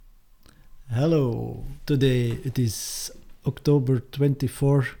Hello, today it is October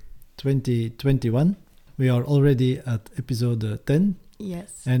 24, 2021. We are already at episode 10.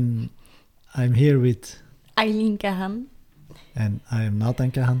 Yes. And I'm here with Eileen Kahan. And I am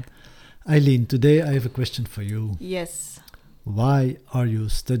Nathan Kahan. Eileen, today I have a question for you. Yes. Why are you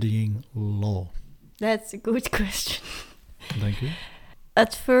studying law? That's a good question. Thank you.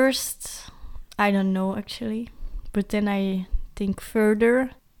 At first, I don't know actually. But then I think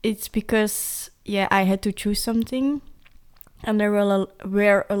further. It's because, I had to choose something. And there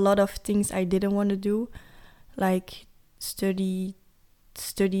were a lot of things I didn't want to do. Like studies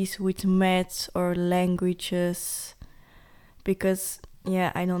with maths or languages. Because,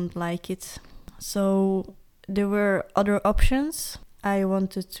 I don't like it. So there were other options. I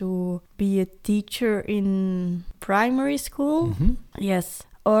wanted to be a teacher in primary school. Mm-hmm. Yes.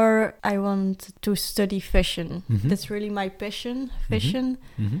 Or I want to study fashion. Mm-hmm. That's really my passion. Fashion.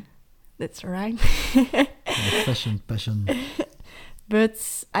 Mm-hmm. That's right. Passion.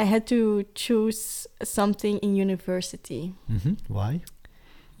 But I had to choose something in university. Mm-hmm. Why?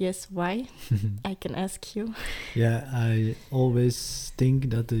 Yes, why? I can ask you. Yeah, I always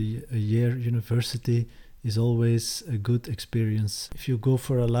think that a year university is always a good experience. If you go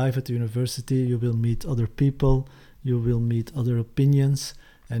for a life at the university, you will meet other people, you will meet other opinions,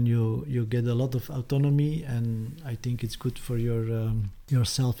 and you get a lot of autonomy, and I think it's good for your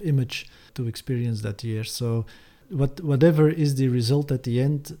self-image to experience that year. So whatever is the result at the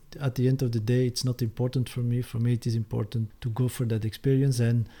end of the day, it's not important for me. For me, it is important to go for that experience.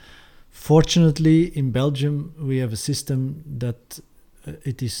 And fortunately, in Belgium, we have a system that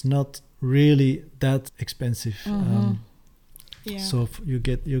it is not really that expensive. Mm-hmm. So you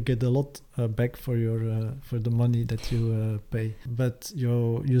get a lot back for the money that you pay. But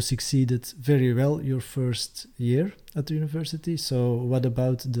you succeeded very well your first year at the university. So what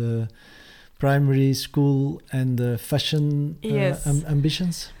about the primary school and the fashion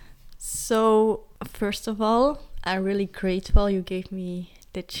ambitions? So first of all, I'm really grateful you gave me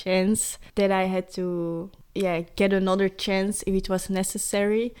the chance that I had to get another chance if it was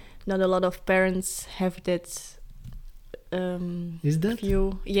necessary. Not a lot of parents have that. Is that?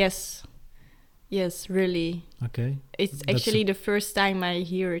 View. Yes, really. Okay. It's actually the first time I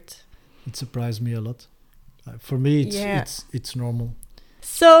hear it. It surprised me a lot. For me, it's normal.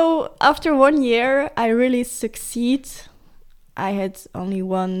 So after 1 year, I really succeed. I had only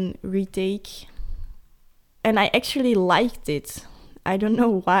one retake, and I actually liked it. I don't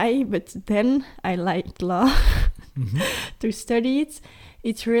know why, but then I liked law Mm-hmm. to study it.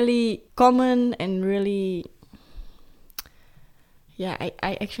 It's really common and really...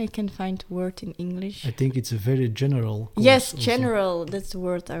 I actually can't find the word in English. I think it's a very general course. Yes, also. general. That's the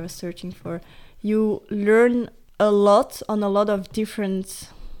word I was searching for. You learn a lot on a lot of different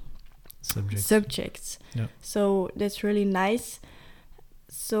subjects. Yeah. So that's really nice.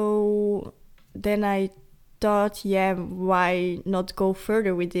 So then I thought, why not go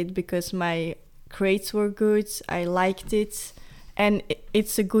further with it? Because my grades were good. I liked it. And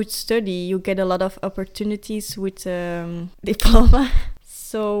it's a good study. You get a lot of opportunities with diploma.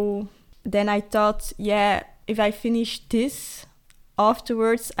 So then I thought, if I finish this,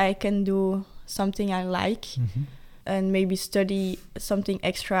 afterwards I can do something I like. Mm-hmm. And maybe study something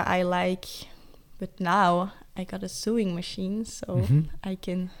extra I like. But now I got a sewing machine, so I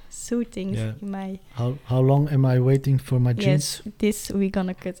can sew things in my... How long am I waiting for my jeans? Yes, this we're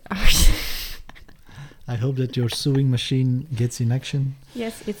gonna cut out. I hope that your sewing machine gets in action.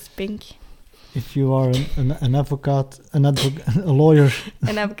 Yes, it's pink. If you are an advocate, a lawyer.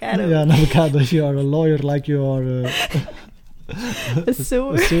 An avocado. Yeah, an avocado. If you are a lawyer like you are a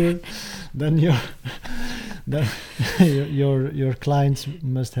sewer, then your clients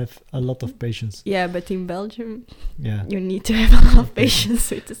must have a lot of patience. Yeah, but in Belgium, you need to have a lot of patience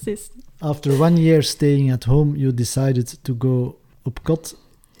with the system. After 1 year staying at home, you decided to go op kot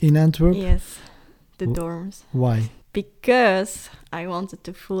in Antwerp. Yes, the dorms. Why? Because I wanted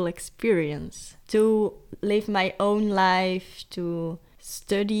the full experience. To live my own life, to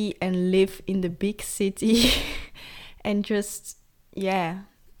study and live in the big city. And just,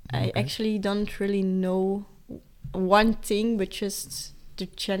 I actually don't really know one thing, but just the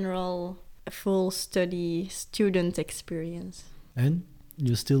general full study student experience. And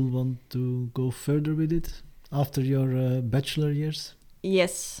you still want to go further with it after your bachelor years?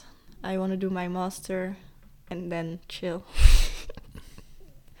 Yes, I want to do my master and then chill.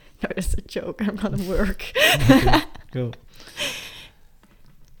 No, that's a joke. I'm gonna work. Okay, go.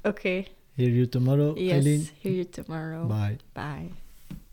 Okay. Hear you tomorrow, Yes, Eileen. hear you tomorrow. Bye. Bye.